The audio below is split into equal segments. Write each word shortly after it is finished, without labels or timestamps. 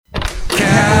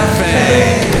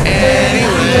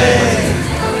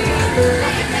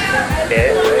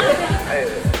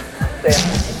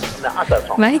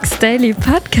Mike's Daily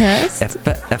Podcast.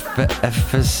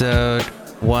 Episode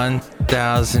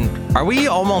 1000. Are we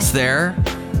almost there?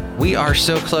 We are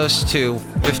so close to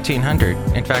 1500.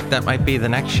 In fact, that might be the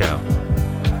next show.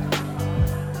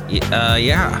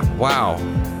 Yeah. Wow.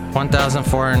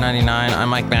 1499. I'm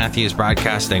Mike Matthews,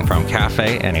 broadcasting from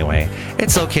Cafe Anyway.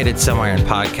 It's located somewhere in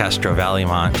Podcastro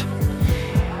Valleymont.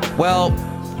 Well,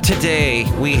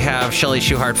 today we have Shelley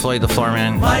Shuhart, Floyd the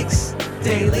Floorman, Mike's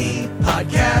Daily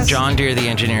Podcast, John Deere the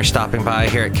engineer, stopping by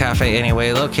here at Cafe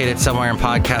Anyway, located somewhere in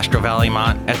Podcastro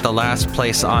Valleymont, at the last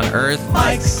place on earth,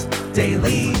 Mike's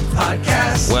Daily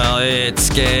Podcast. Well,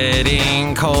 it's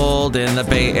getting cold in the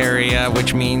Bay Area,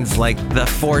 which means like the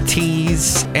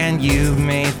 40s, and you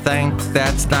may think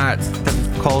that's not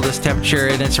the coldest temperature,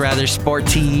 and it's rather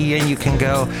sporty, and you can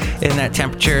go in that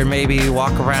temperature and maybe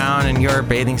walk around in your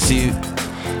bathing suit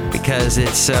because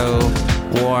it's so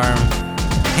warm.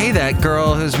 Hey, that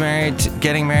girl who's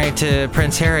getting married to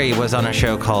Prince Harry was on a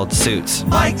show called Suits.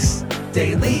 Mike's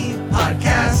Daily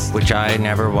Podcast, which I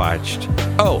never watched.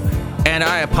 Oh, and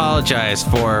I apologize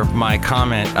for my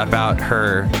comment about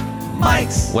her,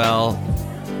 Mike's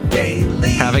Daily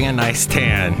having a nice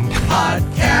tan.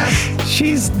 Podcast.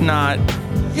 She's not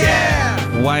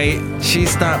white.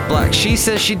 She's not black. She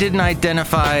says she didn't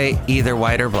identify either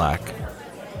white or black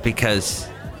because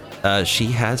she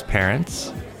has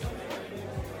parents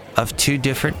of two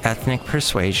different ethnic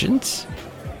persuasions,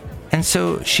 and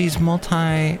so she's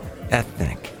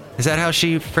multi-ethnic. Is that how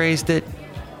she phrased it?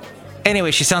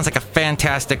 Anyway, she sounds like a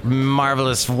fantastic,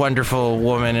 marvelous, wonderful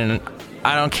woman, and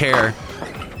I don't care.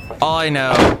 All I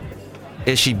know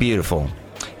is she's beautiful.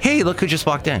 Hey, look who just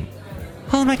walked in.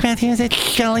 Hello, Mike Matthews. It's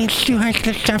Shelley Shuhart,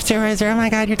 the job supervisor. Oh my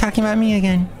God, you're talking about me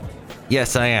again.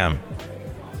 Yes, I am.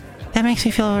 That makes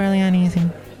me feel really uneasy.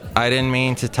 I didn't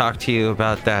mean to talk to you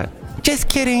about that. Just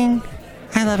kidding.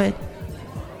 I love it.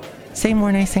 Say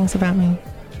more nice things about me.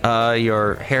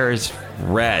 Your hair is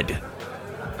red.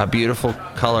 A beautiful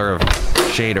color of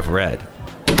shade of red.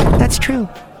 That's true.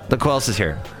 Look who else is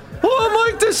here. Oh,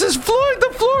 Mike, this is Floyd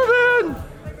the Floorman.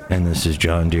 And this is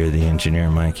John Deere the engineer.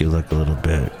 Mike, you look a little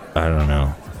bit, I don't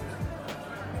know,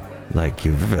 like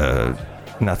you've,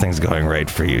 nothing's going right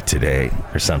for you today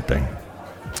or something.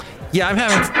 Yeah, I'm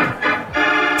having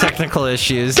technical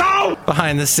issues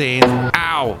behind the scenes.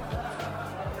 Ow!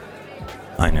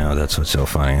 I know, that's what's so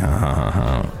funny.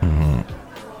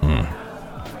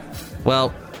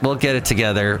 Well, we'll get it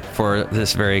together for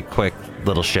this very quick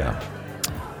little show.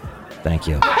 Thank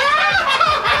you.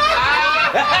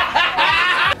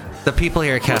 The people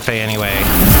here at Cafe Anyway.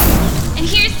 And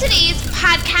here's today's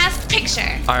podcast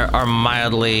picture. Are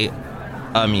mildly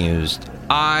amused.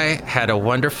 I had a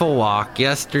wonderful walk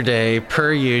yesterday,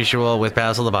 per usual, with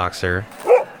Basil the Boxer.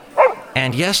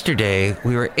 And yesterday,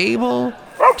 we were able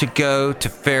to go to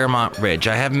Fairmont Ridge.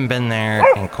 I haven't been there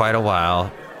in quite a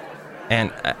while.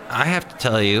 And I have to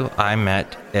tell you, I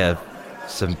met a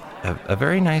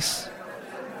very nice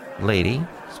lady.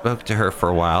 Spoke to her for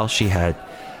a while. She had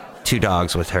 2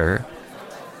 dogs with her.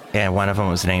 And one of them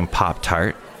was named Pop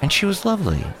Tart. And she was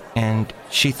lovely. And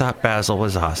she thought Basil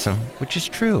was awesome, which is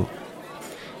true.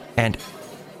 And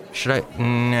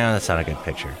no, that's not a good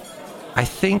picture. I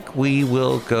think we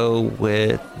will go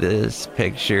with this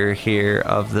picture here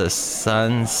of the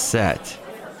sunset.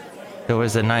 There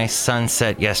was a nice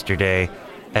sunset yesterday,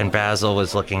 and Basil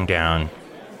was looking down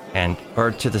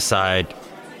or to the side.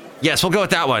 Yes, we'll go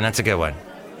with that one. That's a good one.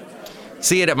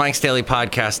 See it at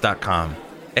mikesdailypodcast.com.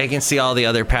 And you can see all the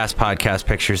other past podcast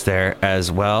pictures there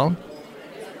as well.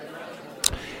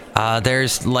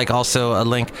 There's also a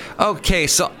link. Okay,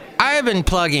 so I have been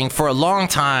plugging for a long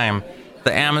time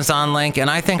the Amazon link,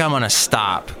 and I think I'm going to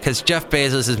stop because Jeff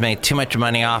Bezos has made too much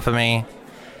money off of me.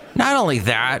 Not only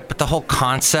that, but the whole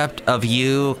concept of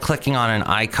you clicking on an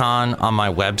icon on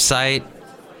my website,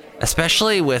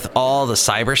 especially with all the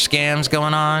cyber scams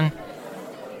going on,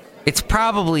 it's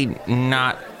probably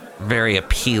not very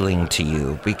appealing to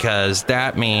you because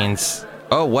that means,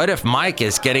 oh, what if Mike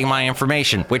is getting my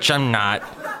information, which I'm not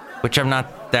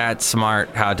that smart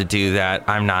how to do that.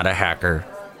 I'm not a hacker.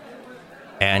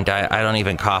 And I don't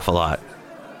even cough a lot.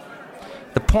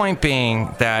 The point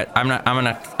being that I'm not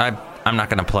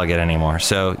gonna plug it anymore.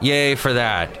 So yay for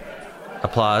that.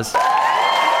 Applause.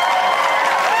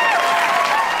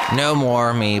 No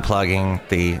more me plugging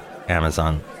the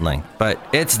Amazon link, but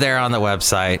it's there on the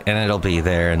website and it'll be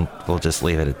there, and we'll just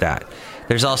leave it at that.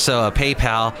 There's also a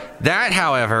PayPal. That,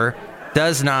 however,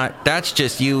 that's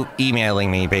just you emailing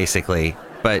me basically,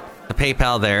 but the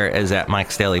PayPal there is at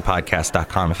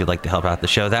mikesdailypodcast.com if you'd like to help out the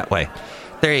show that way.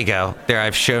 There you go. There,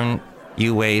 I've shown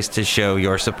you ways to show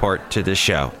your support to the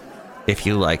show if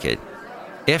you like it.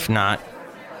 If not,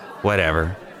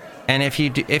 whatever. And if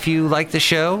you like the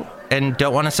show and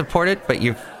don't want to support it, but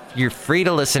you're free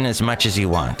to listen as much as you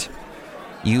want.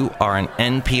 You are an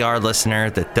NPR listener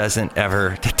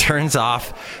that turns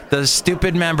off those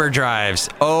stupid member drives.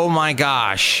 Oh my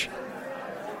gosh.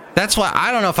 That's why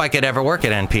I don't know if I could ever work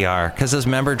at NPR, because those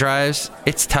member drives,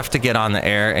 it's tough to get on the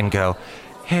air and go,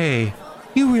 hey,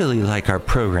 you really like our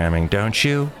programming, don't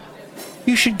you?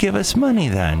 You should give us money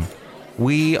then.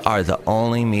 We are the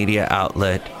only media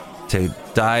outlet to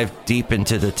dive deep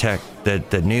into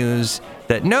the news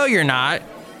that, no, you're not.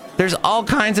 There's all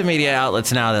kinds of media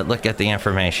outlets now that look at the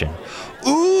information.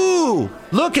 Ooh,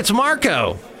 look, it's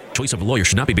Marco. Choice of a lawyer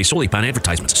should not be based solely upon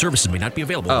advertisements. Services may not be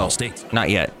available in all states. Not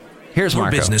yet. Here's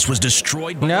Marco. Your business was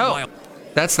destroyed by No,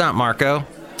 that's not Marco.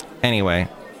 Anyway,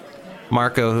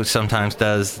 Marco, who sometimes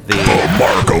does the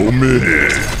Marco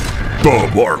Minute.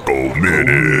 The Marco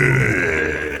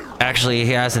Minute. Actually,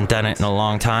 he hasn't done it in a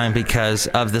long time because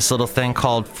of this little thing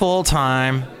called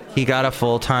full-time. He got a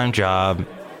full-time job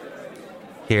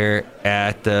here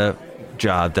at the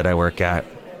job that I work at.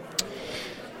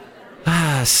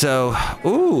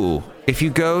 If you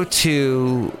go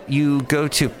to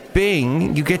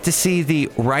Bing, you get to see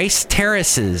the rice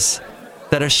terraces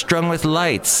that are strung with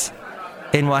lights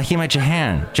in Wajima,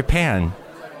 Japan.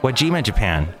 Wajima,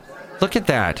 Japan. Look at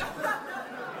that.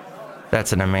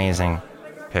 That's an amazing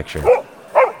picture.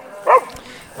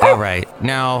 All right.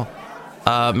 Now,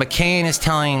 McCain is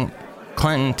telling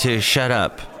Clinton to shut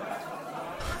up.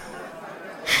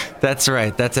 That's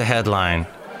right. That's a headline.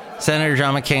 Senator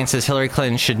John McCain says Hillary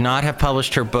Clinton should not have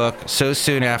published her book so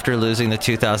soon after losing the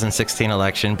 2016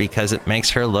 election because it makes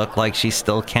her look like she's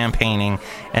still campaigning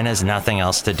and has nothing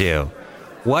else to do.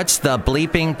 What's the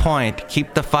bleeping point?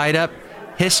 Keep the fight up?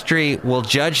 History will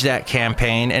judge that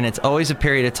campaign, and it's always a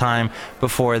period of time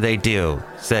before they do,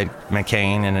 said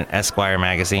McCain in an Esquire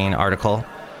magazine article.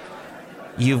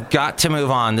 You've got to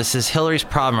move on. This is Hillary's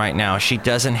problem right now. She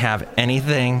doesn't have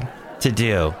anything to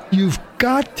do. You've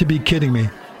got to be kidding me.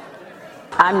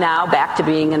 I'm now back to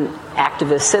being an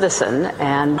activist citizen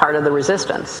and part of the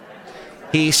resistance.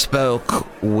 He spoke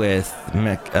with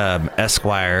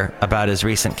Esquire about his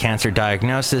recent cancer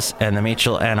diagnosis and the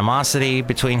mutual animosity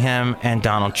between him and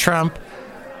Donald Trump.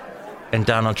 And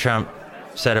Donald Trump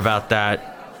said about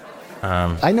that...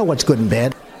 I know what's good and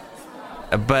bad.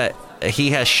 But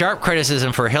he has sharp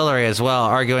criticism for Hillary as well,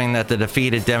 arguing that the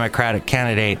defeated Democratic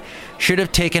candidate should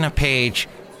have taken a page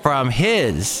from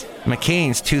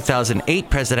McCain's 2008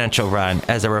 presidential run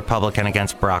as a Republican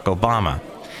against Barack Obama.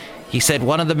 He said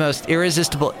one of the most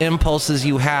irresistible impulses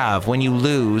you have when you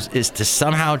lose is to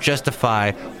somehow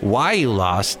justify why you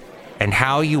lost and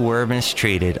how you were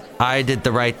mistreated. I did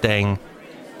the right thing.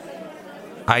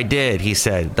 I did, he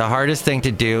said. The hardest thing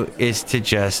to do is to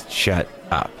just shut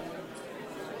up.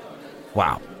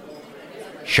 Wow.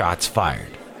 Shots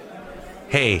fired.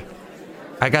 Hey,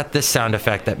 I got this sound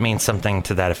effect that means something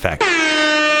to that effect.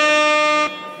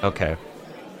 Okay.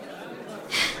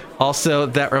 Also,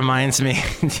 that reminds me,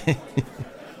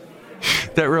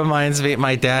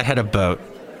 my dad had a boat.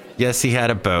 Yes, he had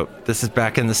a boat. This is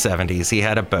back in the 70s. He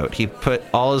had a boat. He put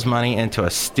all his money into a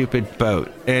stupid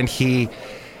boat. And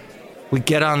we'd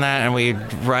get on that and we'd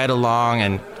ride along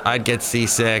and I'd get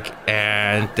seasick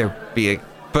and there'd be a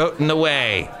boat in the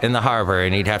way in the harbor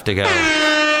and he'd have to go.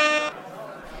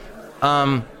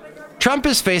 Trump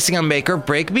is facing a make or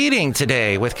break meeting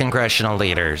today with congressional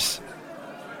leaders.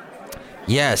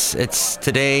 Yes, it's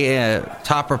today,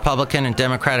 top Republican and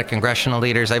Democratic congressional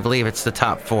leaders. I believe it's the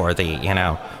top four,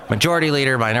 majority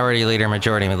leader, minority leader,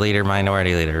 majority leader,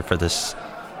 minority leader for this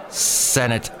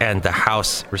Senate and the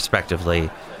House,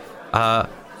 respectively.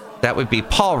 That would be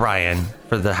Paul Ryan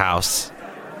for the House.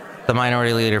 The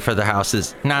minority leader for the House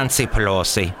is Nancy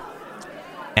Pelosi.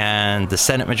 And the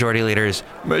Senate majority leader is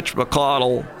Mitch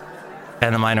McConnell.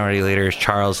 And the minority leader is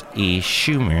Charles E.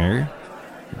 Schumer.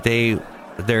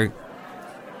 They're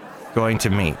going to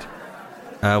meet.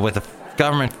 With a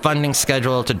government funding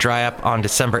schedule to dry up on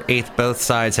December 8th, both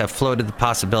sides have floated the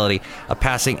possibility of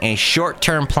passing a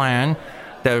short-term plan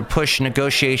that would push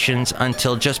negotiations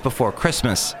until just before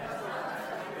Christmas.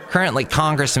 Currently,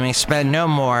 Congress may spend no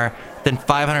more than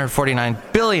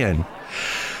 $549 billion.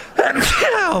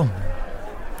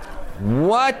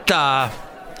 What the?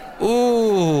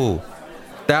 Ooh,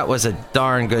 that was a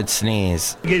darn good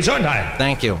sneeze.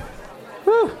 Thank you.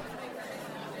 Woo.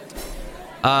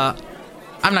 I'm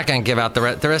not going to give out the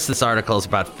rest of this article is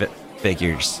about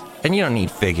figures. And you don't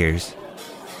need figures.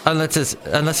 Unless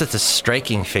it's a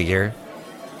striking figure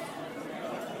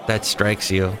that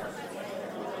strikes you.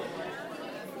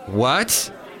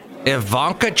 What?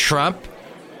 Ivanka Trump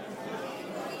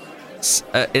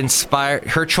inspired.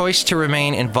 Her choice to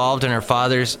remain involved in her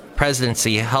father's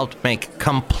presidency helped make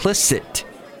complicit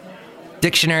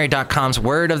Dictionary.com's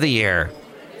word of the year.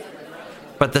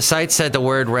 But the site said the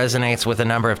word resonates with a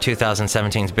number of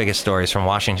 2017's biggest stories from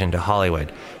Washington to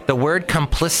Hollywood. The word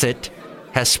complicit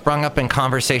has sprung up in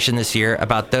conversation this year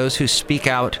about those who speak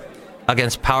out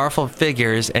against powerful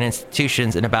figures and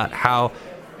institutions, and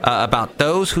about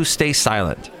those who stay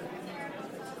silent.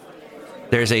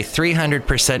 There's a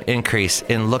 300% increase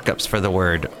in lookups for the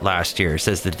word last year,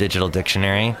 says the Digital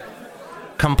Dictionary.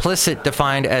 Complicit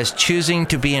defined as choosing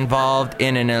to be involved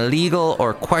in an illegal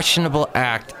or questionable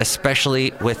act,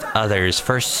 especially with others,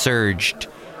 first surged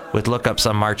with lookups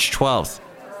on March 12th.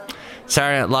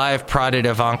 Saturday Night Live prodded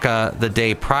Ivanka the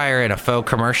day prior in a faux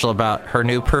commercial about her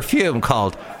new perfume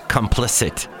called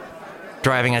Complicit,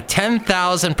 driving a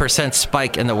 10,000%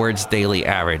 spike in the word's daily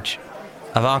average.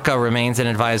 Ivanka remains an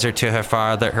advisor to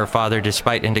her father,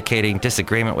 despite indicating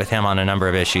disagreement with him on a number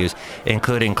of issues,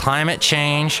 including climate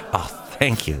change. Oh,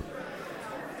 thank you.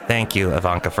 Thank you,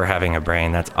 Ivanka, for having a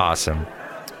brain. That's awesome.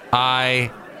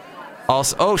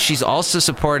 She's also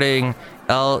supporting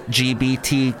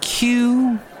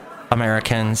LGBTQ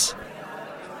Americans,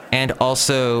 and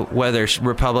also whether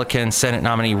Republican Senate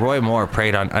nominee Roy Moore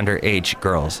preyed on underage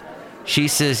girls. She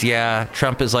says, yeah,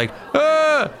 Trump is like,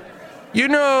 I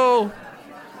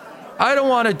don't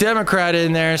want a Democrat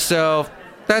in there, so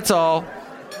that's all.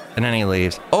 And then he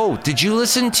leaves. Oh, did you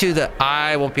listen to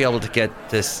I won't be able to get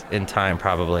this in time,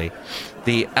 probably.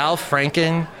 When Al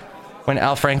Franken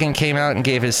came out and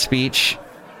gave his speech,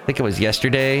 I think it was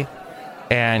yesterday,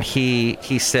 and he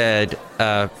said,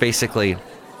 basically,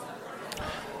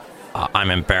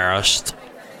 I'm embarrassed.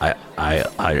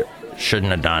 I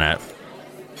shouldn't have done it.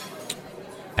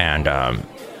 And I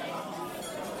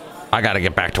got to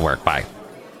get back to work. Bye.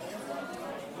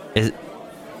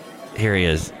 Here he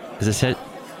is. Is this it?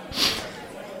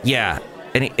 Yeah.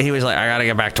 And he was like, I got to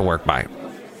get back to work. Bye.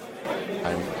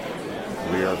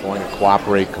 We are going to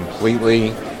cooperate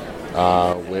completely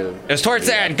with... It's towards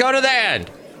the end. Go to the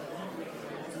end.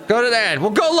 Go to the end.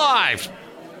 We'll go live.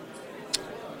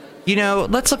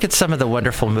 Let's look at some of the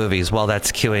wonderful movies while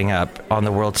that's queuing up on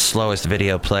the world's slowest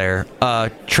video player.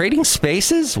 Trading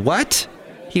Spaces? What?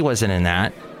 He wasn't in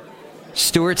that.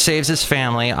 Stewart Saves His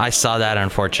Family. I saw that,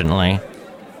 unfortunately.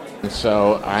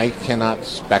 So I cannot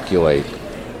speculate.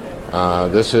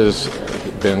 This has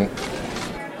been...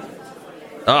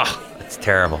 It's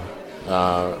terrible.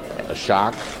 A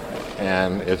shock,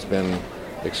 and it's been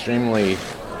extremely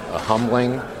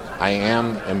humbling. I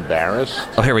am embarrassed.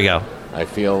 Oh, here we go. I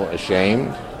feel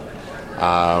ashamed.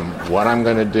 What I'm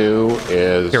going to do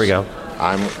is... Here we go.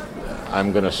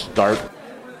 I'm going to start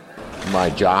my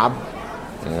job.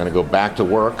 I'm going to go back to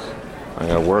work. I'm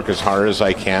going to work as hard as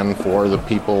I can for the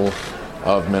people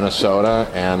of Minnesota,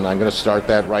 and I'm going to start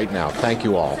that right now. Thank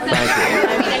you all. Thank you.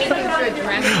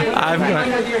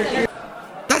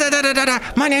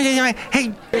 My name is...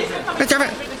 Hey, Mr.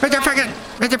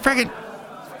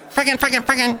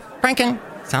 Franken.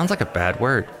 Sounds like a bad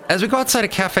word. As we go outside a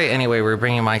cafe anyway, we're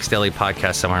bringing Mike's Daily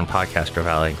Podcast somewhere in Podcastro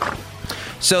Valley.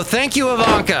 So thank you,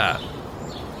 Ivanka,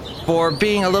 for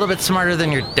being a little bit smarter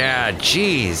than your dad.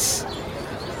 Jeez.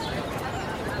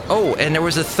 Oh, and there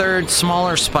was a third,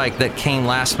 smaller spike that came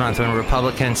last month when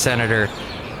Republican Senator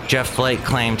Jeff Flake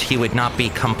claimed he would not be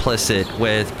complicit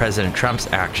with President Trump's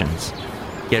actions.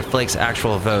 Yet Flake's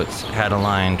actual votes had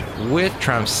aligned with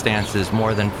Trump's stances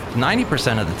more than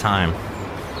 90% of the time,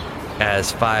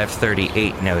 as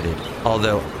 538 noted.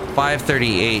 Although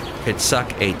 538 could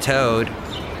suck a toad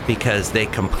because they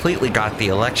completely got the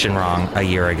election wrong a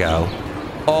year ago.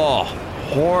 Oh,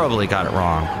 horribly got it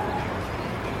wrong.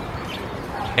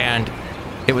 And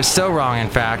it was so wrong, in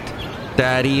fact,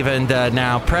 that even the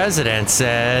now president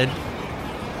said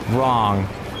wrong.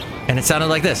 And it sounded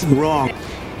like this. Wrong.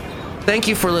 Thank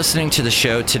you for listening to the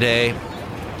show today.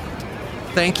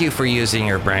 Thank you for using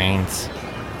your brains.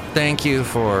 Thank you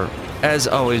for, as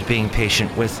always, being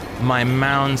patient with my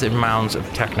mounds and mounds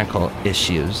of technical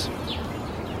issues.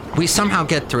 We somehow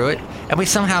get through it, and we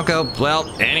somehow go, well,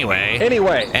 anyway.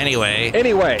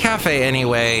 Cafe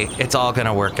anyway. It's all going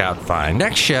to work out fine.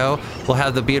 Next show, we'll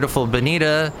have the beautiful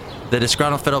Benita, the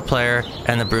disgruntled fiddle player,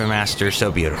 and the brewmaster,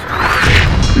 so beautiful.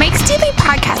 Mike's Daily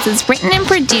Podcast is written and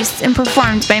produced and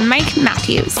performed by Mike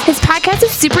Matthews. His podcast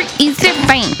is super easy to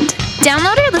find.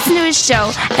 Download or listen to his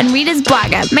show and read his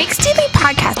blog at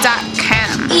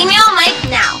mikesdailypodcast.com. Email Mike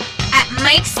now at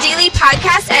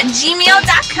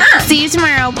mikesdailypodcast@gmail.com. See you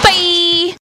tomorrow. Bye!